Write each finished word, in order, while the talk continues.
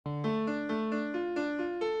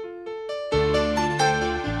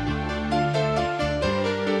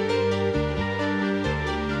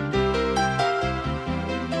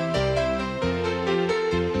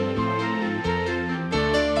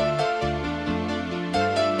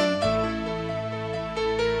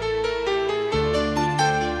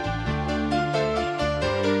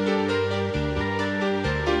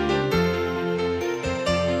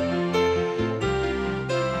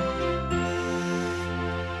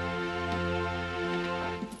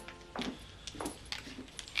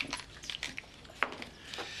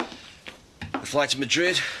flight to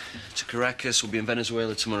Madrid, to Caracas. We'll be in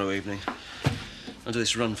Venezuela tomorrow evening. I'll do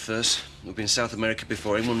this run first. We'll be in South America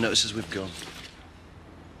before anyone notices we've gone.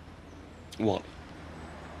 What?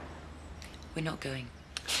 We're not going.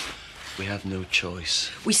 We have no choice.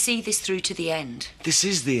 We see this through to the end. This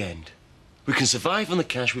is the end. We can survive on the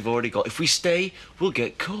cash we've already got. If we stay, we'll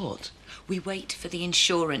get caught. We wait for the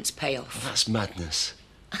insurance payoff. Well, that's madness.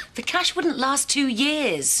 The cash wouldn't last 2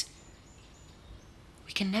 years.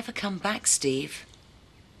 We can never come back, Steve.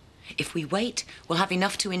 If we wait, we'll have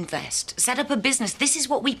enough to invest. Set up a business. This is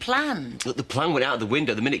what we planned. Look, the plan went out the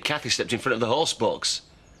window the minute Kathy stepped in front of the horse box.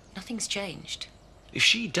 Nothing's changed. If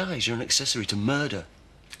she dies, you're an accessory to murder.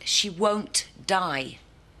 She won't die.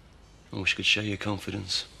 I wish I could share your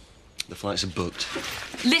confidence. The flights are booked.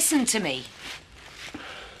 Listen to me.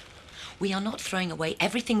 We are not throwing away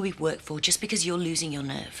everything we've worked for just because you're losing your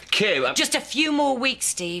nerve. Kim, Just a few more weeks,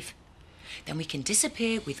 Steve. Then we can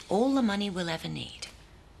disappear with all the money we'll ever need.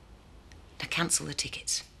 Now cancel the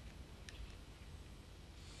tickets.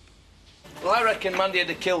 Well, I reckon Mandy would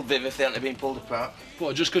have killed Viv if they hadn't been pulled apart.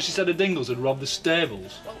 What, just because she said the Dingles had robbed the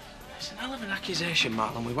stables? Well, it's an hell of an accusation,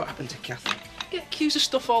 Marlon, with what happened to Kathy. I get accused of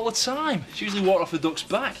stuff all the time. She usually walked off the duck's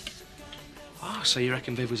back. Oh, so you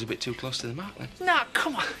reckon Viv was a bit too close to the mark, then? Nah,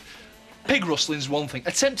 come on. Pig rustling's one thing.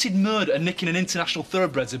 Attempted murder and nicking an international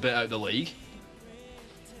thoroughbred's a bit out of the league.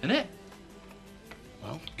 Isn't it?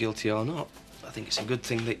 Well, guilty or not, I think it's a good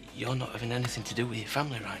thing that you're not having anything to do with your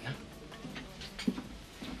family right now.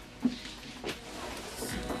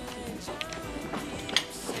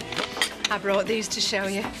 I brought these to show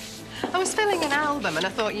you. I was filling an album and I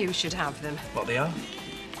thought you should have them. What they are?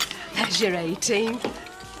 There's your 18.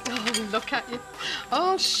 Oh, look at you.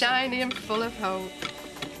 All shiny and full of hope.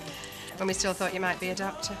 When we still thought you might be a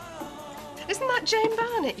doctor. Isn't that Jane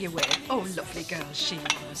Barnett you're with? Oh, lovely girl she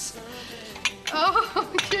was. Oh,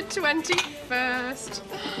 your 21st.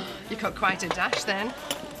 You cut quite a dash then,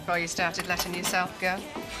 before you started letting yourself go.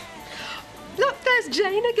 Look, there's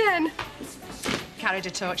Jane again. Carried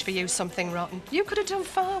a torch for you, something rotten. You could have done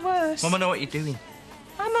far worse. Mum, I know what you're doing.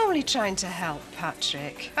 I'm only trying to help,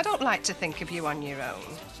 Patrick. I don't like to think of you on your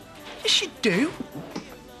own. Yes, you do.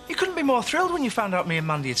 You couldn't be more thrilled when you found out me and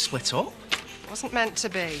Mandy had split up. Wasn't meant to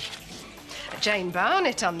be. Jane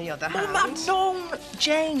Barnett, on the other hand... Mum, I've known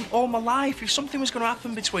Jane all my life. If something was going to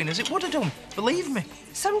happen between us, it would have done. Believe me.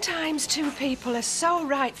 Sometimes two people are so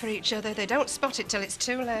right for each other, they don't spot it till it's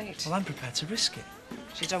too late. Well, I'm prepared to risk it.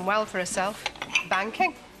 She's done well for herself.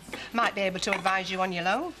 Banking. Might be able to advise you on your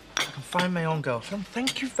loan. I can find my own girlfriend.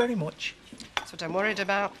 Thank you very much. That's what I'm worried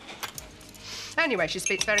about. Anyway, she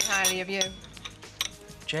speaks very highly of you.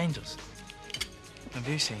 Jane does. Have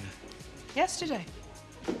you seen her? Yesterday.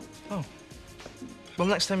 Oh. Well,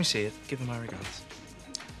 next time you see her, give her my regards.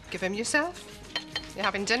 Give him yourself. You're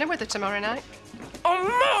having dinner with her tomorrow night.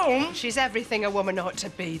 Oh, Mum! She's everything a woman ought to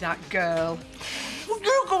be, that girl. Well,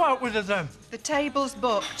 you go out with her then. The table's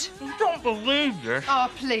booked. I don't believe this. Oh,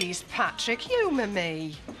 please, Patrick, humour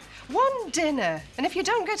me. One dinner, and if you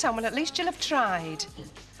don't get on, well, at least you'll have tried.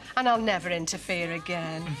 And I'll never interfere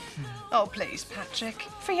again. Oh, please, Patrick,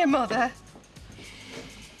 for your mother.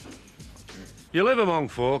 You live among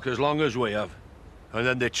folk as long as we have, and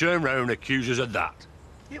then they turn round and accuse us of that.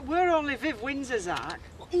 It were only Viv Windsor's act.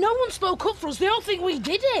 No one spoke up for us. They all think we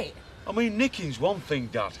did it. I mean, nicking's one thing,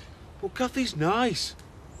 Dad. But Kathy's nice.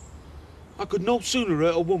 I could no sooner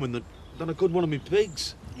hurt a woman than I could one of my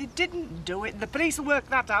pigs. You didn't do it. The police will work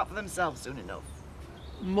that out for themselves soon enough.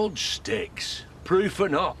 Mud sticks. Proof or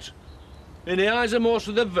not. In the eyes of most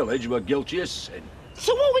of the village, we're guilty of sin.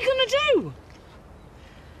 So what are we going to do?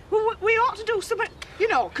 Well, we ought to do something, you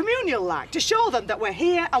know, communal-like, to show them that we're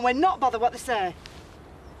here and we're not bothered what they say.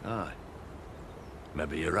 Aye.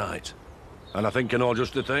 Maybe you're right. And I think I know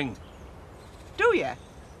just the thing. Do you?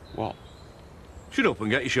 What? Shut up and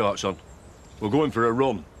get your shorts on. We're going for a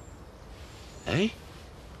run. Eh?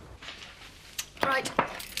 Right.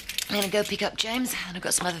 I'm going to go pick up James, and I've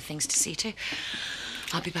got some other things to see to.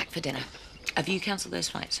 I'll be back for dinner. Have you cancelled those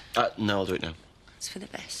flights? No, I'll do it now. It's for the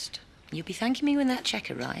best. You'll be thanking me when that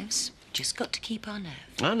cheque arrives. Just got to keep our nerve.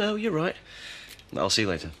 I know, you're right. I'll see you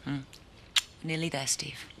later. Nearly there,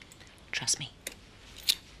 Steve. Trust me.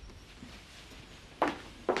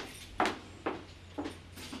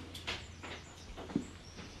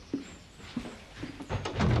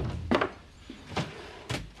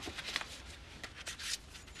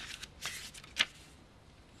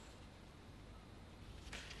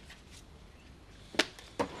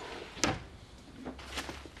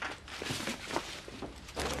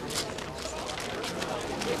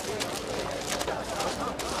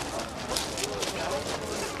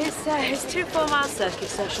 It's 2 4-mile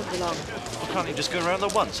circuits, so it shouldn't be long. Well, can't you just go around there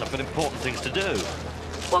once? I've got important things to do.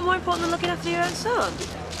 What more important than looking after your own son?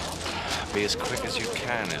 Be as quick as you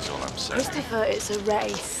can, is all I'm saying. Christopher, it's a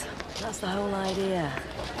race. That's the whole idea.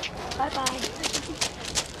 Bye-bye.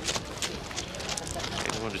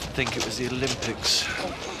 I wanted to think it was the Olympics.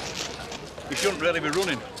 We shouldn't really be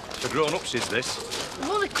running. The grown-ups is this.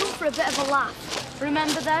 We've only come for a bit of a laugh.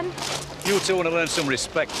 Remember them? You two want to learn some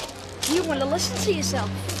respect. You want to listen to yourself.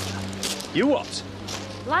 You what?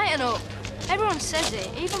 Lighten up. Everyone says it,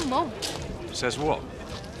 even Mum. Says what?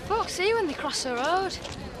 Folks see you when they cross the road.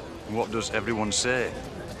 What does everyone say? I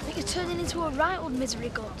think you're turning into a right old misery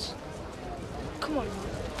gods. Come on, Mum.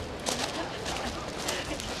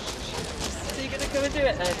 So you're going to come and do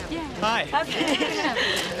it then? Yeah. Hi. Okay.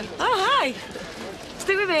 Oh, hi.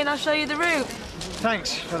 Stick with me and I'll show you the route.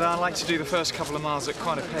 Thanks, but I'd like to do the first couple of miles at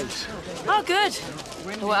quite a pace. Oh, good.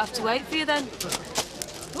 I won't have to wait for you then.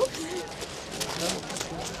 Oops.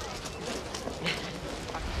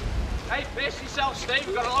 Hey, pace yourself, Steve.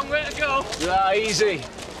 We've got a long way to go. Yeah, easy.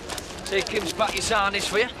 See, Kim's back your harness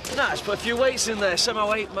for you. Nah, let's put a few weights in there.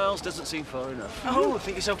 Somehow 8 miles doesn't seem far enough. Oh, I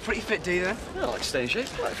think yourself pretty fit, do you, then? I like to stay in shape.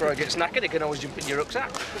 Before I get knackered, I can always jump in your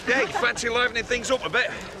rucksack. Hey, fancy livening things up a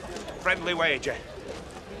bit? Friendly wager.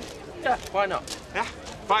 Yeah, why not? Yeah,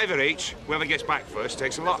 £5 each. Whoever gets back first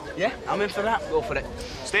takes a lot. Yeah, I'm in for that. Go for it.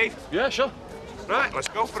 Steve? Yeah, sure. Right, let's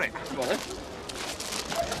go for it. Come on, then.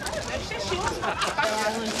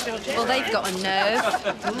 Well, they've got a nerve.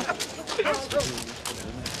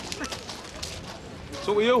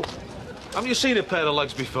 So are you? Haven't you seen a pair of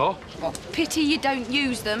legs before? Well, pity you don't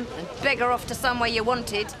use them and beggar off to somewhere you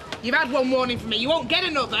wanted. You've had one warning from me. You won't get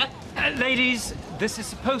another. Ladies, this is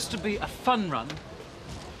supposed to be a fun run.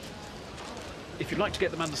 If you'd like to get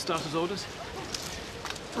them under starters' orders.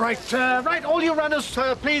 Right, right, all you runners,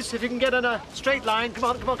 please, if you can get in a straight line. Come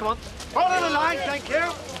on, come on, come on. All in a line, thank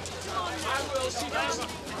you.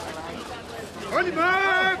 On your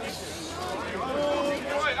marks!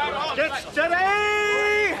 Get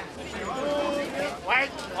steady! Wait,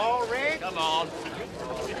 all right. Come on.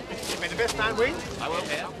 May the best man win. I will,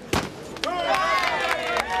 yeah.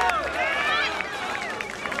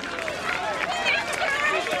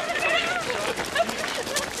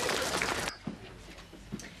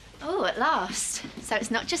 Oh, at last. So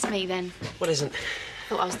it's not just me then. What isn't?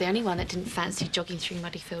 Thought I was the only one that didn't fancy jogging through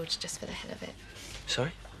muddy fields just for the hell of it.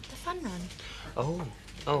 Sorry? The fun run.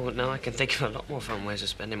 Oh, no, I can think of a lot more fun ways of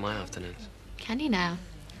spending my afternoons. Can you now?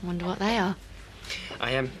 I wonder what they are.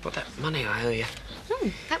 I got that money I owe you.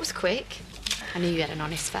 That was quick. I knew you had an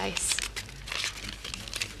honest face.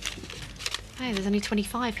 Hey, there's only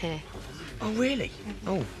 25 here. Oh, really?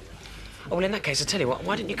 Oh, well, in that case, I tell you what,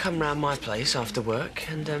 why don't you come round my place after work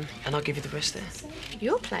and I'll give you the rest there.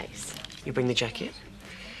 Your place? You bring the jacket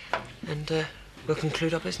and we'll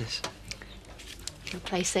conclude our business. Your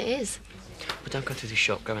place it is. But don't go through the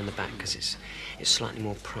shop, go around the back, because it's slightly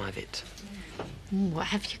more private. What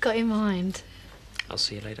have you got in mind? I'll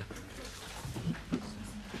see you later.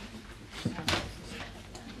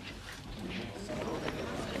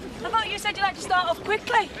 I thought you said you'd like to start off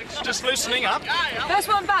quickly. Just loosening up. First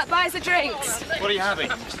one back buys the drinks. What are you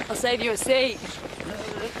having? I'll save you a seat.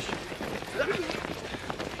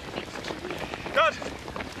 Dad!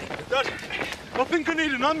 Dad! I think I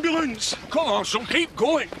need an ambulance. Come on, son, keep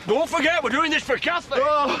going. Don't forget, we're doing this for Kathy.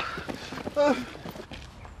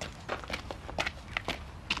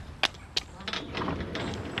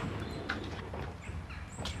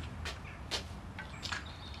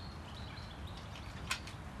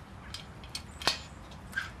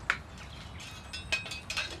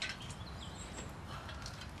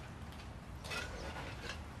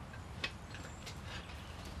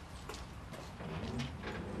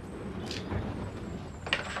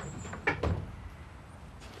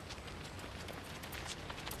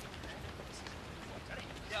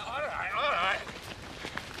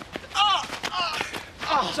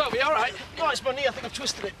 Toby, all right? Oh, it's my knee. I think I've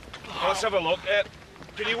twisted it. Well, let's have a look.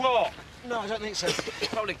 Can you walk? No, I don't think so.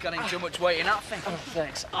 Probably cutting too much weight in that thing. Oh,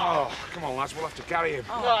 thanks. Oh, come on, lads, we'll have to carry him.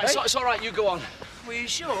 No, it's all right, you go on. Were you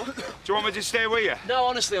sure? Do you want me to stay with you? No,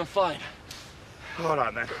 honestly, I'm fine. All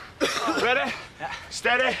right, then. Ready? Yeah.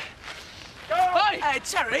 Steady. Go! Hey,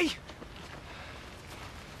 Terry!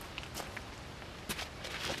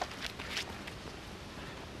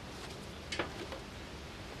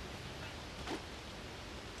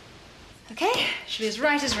 Okay, she'll be as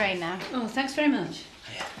right as rain now. Oh, thanks very much.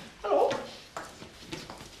 Hello.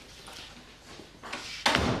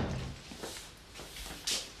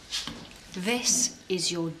 This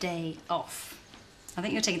is your day off. I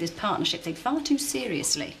think you're taking this partnership thing far too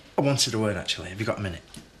seriously. I wanted a word, actually. Have you got a minute?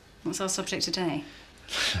 What's our subject today?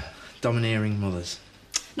 Domineering mothers.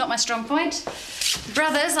 Not my strong point.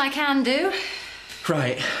 Brothers, I can do.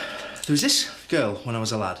 Right. There was this girl when I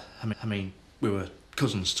was a lad. I mean, we were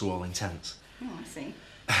cousins to all intents. Oh, I see.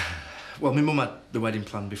 Well, my mum had the wedding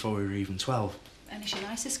planned before we were even 12. And is she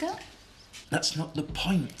nice, this girl? That's not the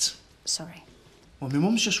point. Sorry. Well, my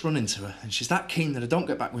mum's just run into her, and she's that keen that I don't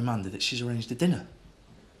get back with Mandy that she's arranged a dinner.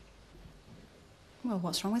 Well,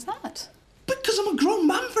 what's wrong with that? Because I'm a grown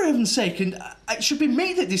man, for heaven's sake, and it should be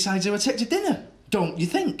me that decides who I take to dinner, don't you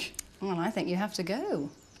think? Well, I think you have to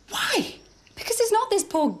go. Why? Because it's not this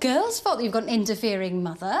poor girl's fault that you've got an interfering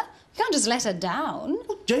mother. You can't just let her down.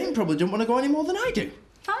 Well, Jane probably don't want to go any more than I do.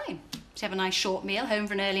 Fine. Just have a nice short meal, home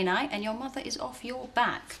for an early night, and your mother is off your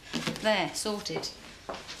back. There, sorted.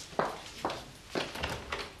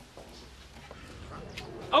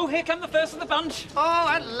 Oh, here come the first of the bunch. Oh,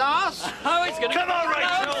 at last! Oh, it's going to... Come on,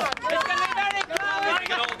 Rachel! It's going to be very close! We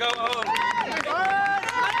can all go home.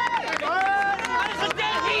 And it's a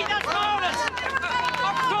dead heat, that's marvellous!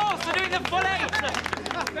 Of course, they're doing the full 8.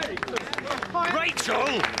 Rachel!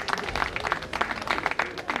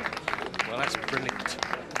 Well, that's brilliant.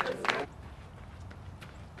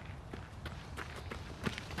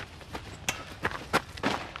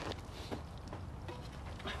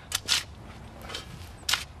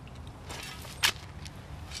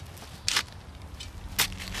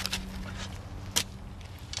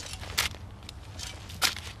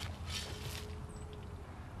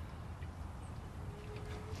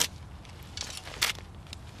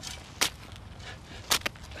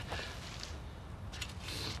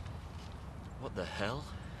 What the hell?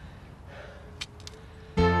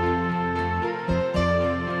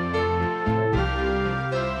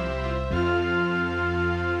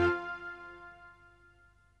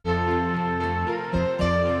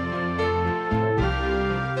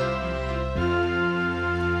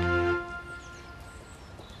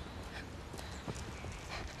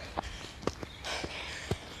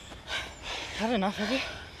 Had enough, have you?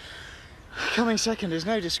 Coming second is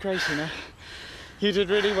no disgrace, you know. You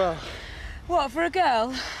did really well. What, for a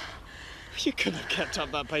girl? You couldn't have kept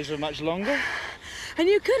up that pace for much longer. And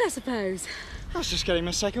you could, I suppose. I was just getting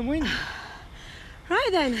my second win. Right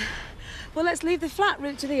then. Well, let's leave the flat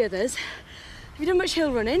route to the others. Have you done much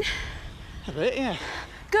hill running? A bit, yeah.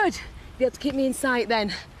 Good. You'll be able to keep me in sight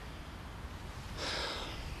then.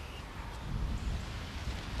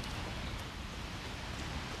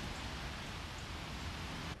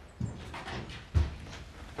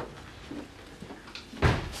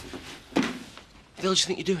 What the hell do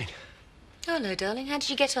you think you're doing? Oh, hello, darling. How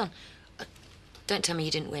did you get on? Don't tell me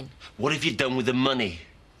you didn't win. What have you done with the money?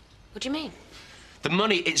 What do you mean? The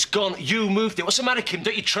money, it's gone. You moved it. What's the matter, Kim?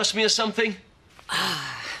 Don't you trust me or something?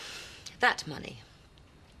 Ah, that money.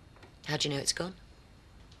 How do you know it's gone?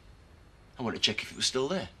 I wanted to check if it was still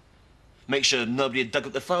there. Make sure nobody had dug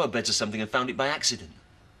up the flower beds or something and found it by accident.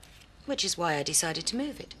 Which is why I decided to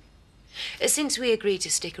move it. Since we agreed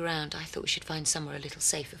to stick around, I thought we should find somewhere a little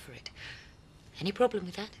safer for it. Any problem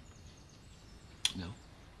with that? No.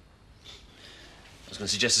 I was going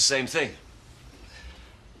to suggest the same thing.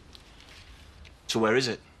 So where is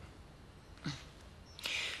it?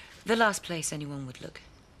 The last place anyone would look.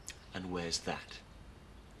 And where's that?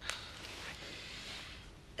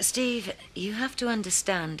 Steve, you have to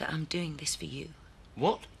understand I'm doing this for you.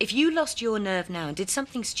 What? If you lost your nerve now and did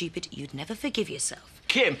something stupid, you'd never forgive yourself.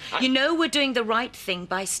 Kim, You know we're doing the right thing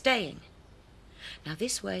by staying. Now,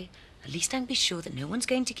 this way, at least I can be sure that no one's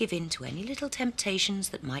going to give in to any little temptations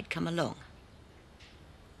that might come along.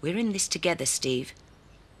 We're in this together, Steve,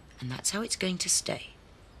 and that's how it's going to stay.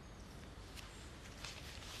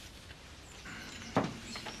 All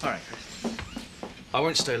right, Chris. I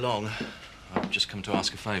won't stay long. I've just come to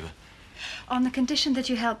ask a favour. On the condition that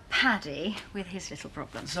you help Paddy with his little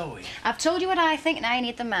problem. Zoe. I've told you what I think, now you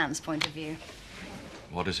need the man's point of view.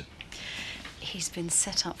 What is it? He's been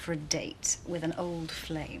set up for a date with an old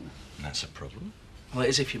flame. That's a problem. Well, it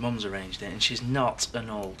is if your mum's arranged it, and she's not an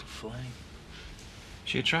old flame.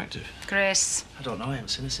 She attractive? Chris. I don't know. I haven't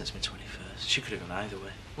seen her since my 21st. She could have gone either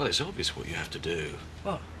way. Well, it's obvious what you have to do.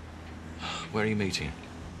 What? Where are you meeting her?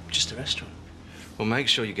 Just a restaurant. Well, make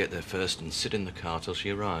sure you get there first and sit in the car till she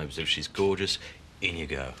arrives. If she's gorgeous, in you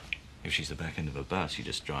go. If she's the back end of a bus, you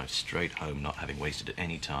just drive straight home, not having wasted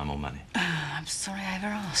any time or money. I'm sorry I ever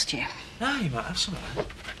asked you. No, you might have some of that.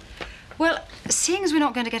 Well, seeing as we're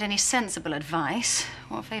not going to get any sensible advice,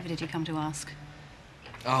 what favour did you come to ask?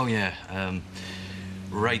 Oh, yeah.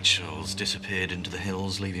 Rachel's disappeared into the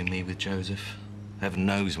hills, leaving me with Joseph. Heaven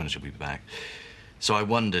knows when she'll be back. So I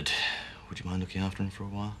wondered, would you mind looking after him for a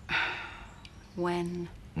while? When?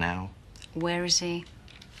 Now. Where is he?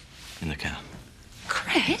 In the car.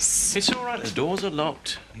 Chris? It's all right, the doors are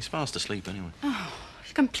locked. He's fast asleep anyway. Oh,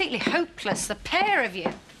 you're completely hopeless, the pair of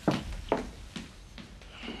you.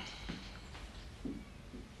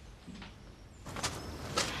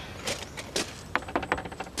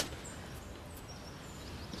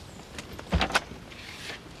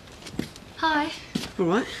 Hi. All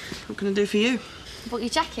right. What can I do for you? I bought your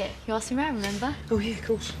jacket. You asked me around, remember? Oh, yeah, of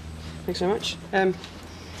course. Thanks so much.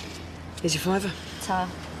 Here's your fiver. Ta.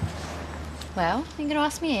 Well, are you going to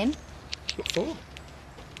ask me in? What for?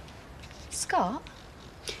 Scott?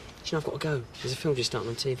 Do you know, I've got to go. There's a film just starting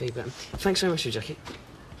on TV, but thanks very much for your jacket.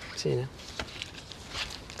 See you now.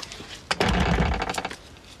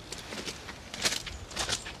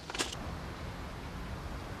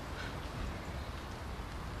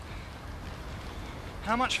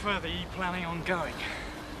 How much further are you planning on going?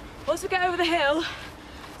 Once we get over the hill,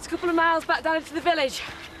 it's a couple of miles back down into the village.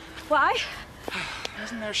 Why?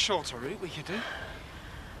 Isn't there a shorter route we could do?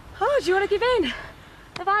 Oh, do you want to give in?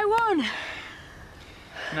 Have I won?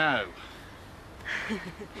 No.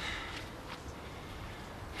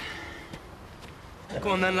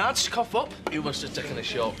 Come on then, lads, cough up. You must have taken a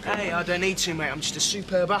shortcut. Hey, I don't need to, mate. I'm just a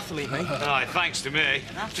superb athlete, mate. Aye, thanks to me. I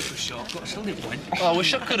have to push shortcut, I still didn't win. Oh, I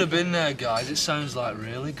wish I could have been there, guys. It sounds like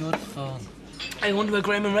really good fun. Hey, I wonder where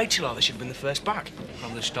Graham and Rachel are. They should have been the first back.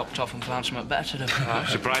 Probably stopped off and found something better to do. I'm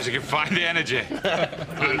surprised you can find the energy.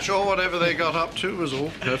 I'm sure whatever they got up to was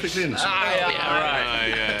all perfectly innocent.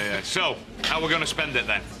 Yeah. So, how are we going to spend it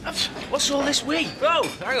then? What's all this we? Oh,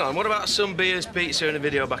 hang on. What about some beers, pizza, and a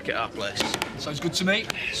video back at our place? Sounds good to me.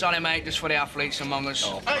 Sorry, mate. Just for the athletes among us.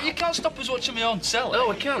 Oh. You can't stop us watching me on telly.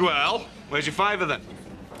 Oh, we can. Well, where's your fiver then?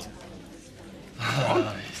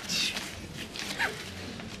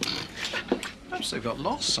 Perhaps they've got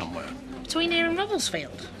lost somewhere. Between here and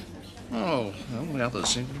Rubblesfield. Oh, well, the others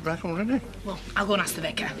seem to be back already. Well, I'll go and ask the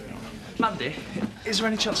vicar. Mandy, is there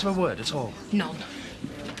any chance of a word at all? None.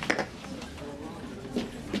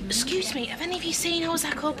 Excuse me, have any of you seen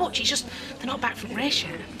Ozak or Butch? It's just, they're not back from race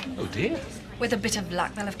yet. Oh, dear. With a bit of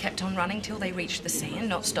luck, they'll have kept on running till they reached the sea and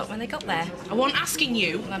not stopped when they got there. I wasn't asking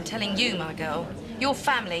you. Well, I'm telling you, my girl, your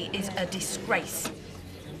family is a disgrace.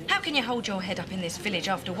 How can you hold your head up in this village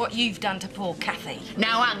after what you've done to poor Kathy?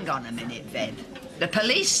 Now, hang on a minute, then. The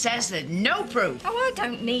police says there's no proof. Oh, I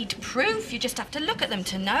don't need proof. You just have to look at them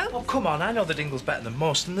to know. Oh, come on, I know the Dingles better than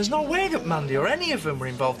most, and there's no way that Mandy or any of them were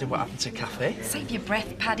involved in what happened to Kathy. Save your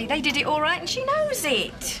breath, Paddy. They did it all right, and she knows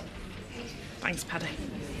it. Thanks, Paddy.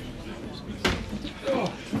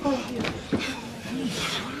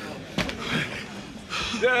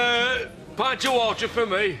 Pint of water for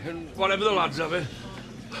me, and whatever the lads have in.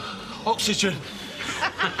 Oxygen.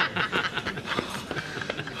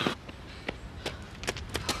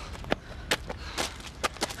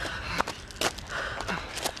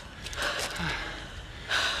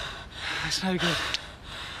 It's no good.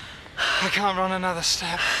 I can't run another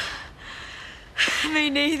step. Me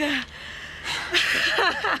neither.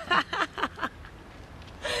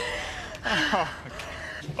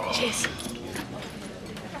 Cheers.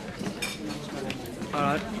 All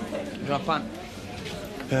right. Drop on.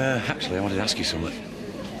 Actually, I wanted to ask you something.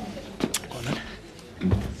 Go on, then.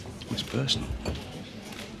 It's personal.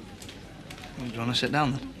 Do you want to sit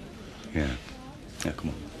down, then? Yeah. Yeah, come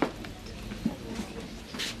on.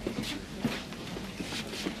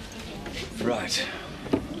 Right.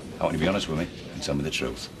 I want you to be honest with me and tell me the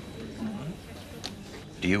truth.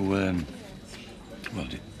 Do you, well,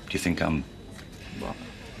 do you think I'm... What?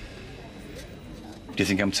 Do you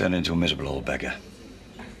think I'm turning into a miserable old beggar?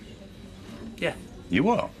 Yeah. You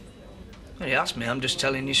are? Well, you asked me, I'm just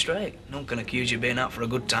telling you straight. No one can accuse you of being out for a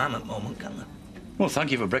good time at the moment, can they? Well,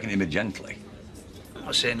 thank you for breaking it to me gently. I'm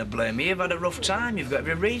not saying to blame you. You've had a rough time. You've got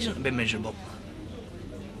every reason to be miserable.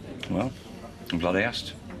 Well, I'm glad I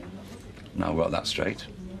asked. Now I've got that straight.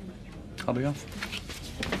 I'll be off.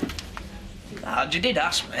 Lad, you did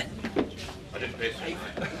ask me. I didn't pay for it.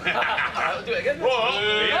 I'll do it again.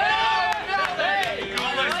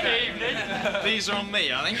 These are on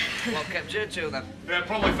me, I think. What kept you two, then? They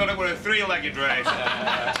probably thought it were a three-legged race.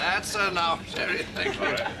 That's enough, Sherry. Thanks for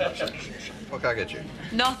it. What can I get you?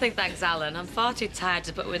 Nothing, thanks, Alan. I'm far too tired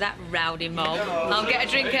to put with that rowdy mob. I'll get a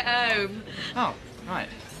drink at home. Oh, right.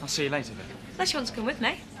 I'll see you later, then. Unless you want to come with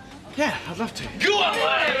me. Yeah, I'd love to. Go on,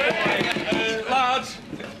 lads!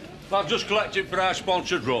 I've just collected for our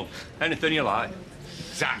sponsored run. Anything you like.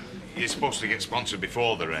 Zach, you're supposed to get sponsored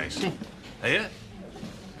before the race. Are you?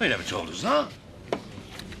 They never told us that.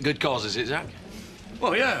 Good cause, is it, Zach?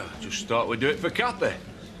 Well, yeah, just thought we'd do it for Kathy.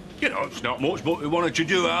 You know, it's not much, but we wanted to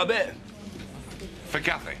do our bit. For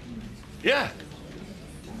Kathy? Yeah.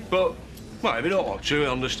 But, well, if you don't want to, I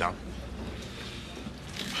understand.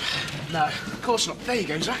 No, of course not. There you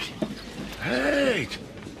go, Zach. Hey!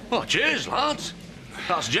 Well, cheers, lads.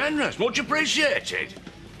 That's generous. Much appreciated.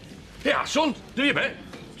 Yeah, son, do your bit.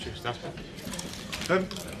 Cheers, Dad.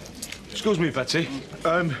 Excuse me, Betty.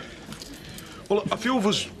 Well, a few of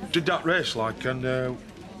us did that race, like, and,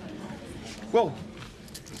 well,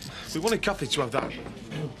 we wanted Kathy to have that.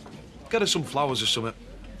 Get her some flowers or something.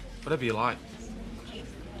 Whatever you like.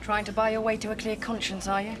 Trying to buy your way to a clear conscience,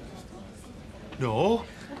 are you? No.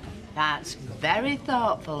 That's very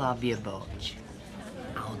thoughtful of you, Butch.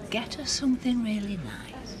 I'll get her something really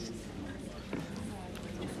nice.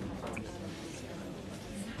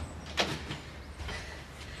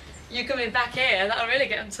 You coming back here? That'll really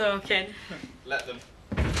get them talking. Let them.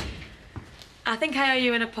 I think I owe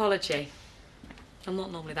you an apology. I'm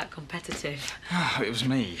not normally that competitive. It was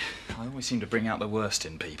me. I always seem to bring out the worst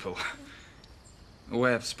in people.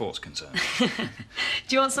 Where sport's concerned. Do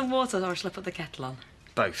you want some water or shall I put the kettle on?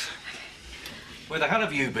 Both. Where the hell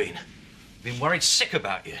have you been? Been worried sick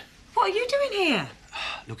about you. What are you doing here?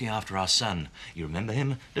 Looking after our son. You remember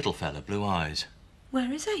him? Little fella, blue eyes.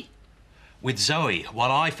 Where is he? With Zoe,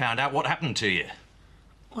 while I found out what happened to you.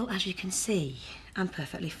 Well, as you can see, I'm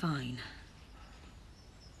perfectly fine.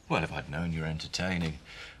 Well, if I'd known you were entertaining.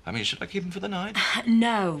 I mean, should I keep him for the night?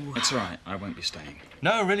 No. It's all right. I won't be staying.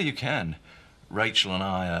 No, really, you can. Rachel and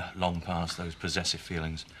I are long past those possessive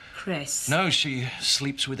feelings. Chris. No, she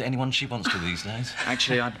sleeps with anyone she wants to these days.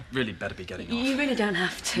 Actually, I'd really better be getting off. You really don't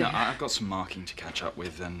have to. No, I've got some marking to catch up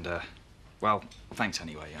with, and, well, thanks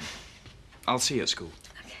anyway. I'll see you at school.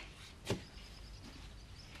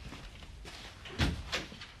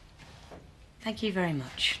 Thank you very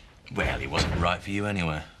much. Well, he wasn't right for you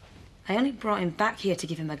anyway. I only brought him back here to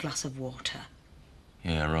give him a glass of water.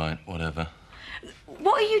 Yeah, right, whatever.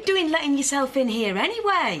 What are you doing letting yourself in here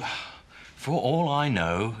anyway? For all I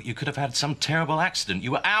know, you could have had some terrible accident.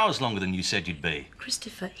 You were hours longer than you said you'd be.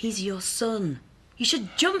 Christopher, he's your son. You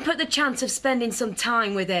should jump at the chance of spending some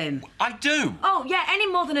time with him. I do. Oh, yeah,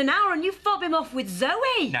 any more than an hour and you fob him off with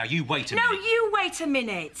Zoe. Now, you wait a minute. No, you wait a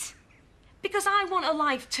minute. Because I want a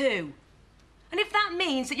life too. And if that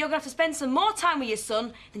means that you're going to have to spend some more time with your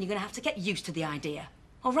son, then you're going to have to get used to the idea.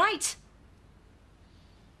 All right?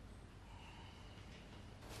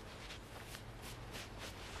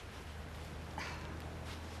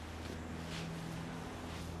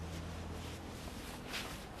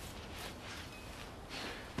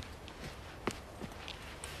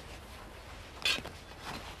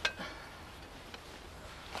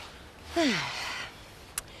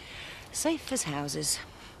 Safe as houses.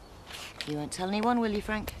 You won't tell anyone, will you,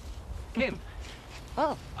 Frank? Kim?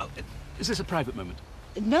 Oh. Is this a private moment?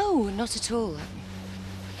 No, not at all.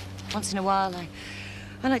 Once in a while,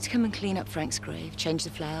 I like to come and clean up Frank's grave, change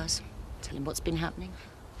the flowers, tell him what's been happening.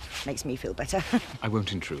 Makes me feel better. I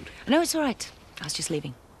won't intrude. No, it's all right. I was just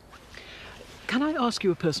leaving. Can I ask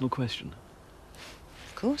you a personal question?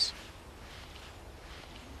 Of course.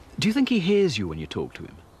 Do you think he hears you when you talk to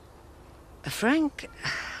him? Frank?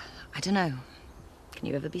 I don't know. Can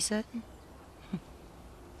you ever be certain?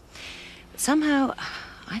 But somehow,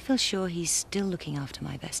 I feel sure he's still looking after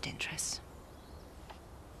my best interests.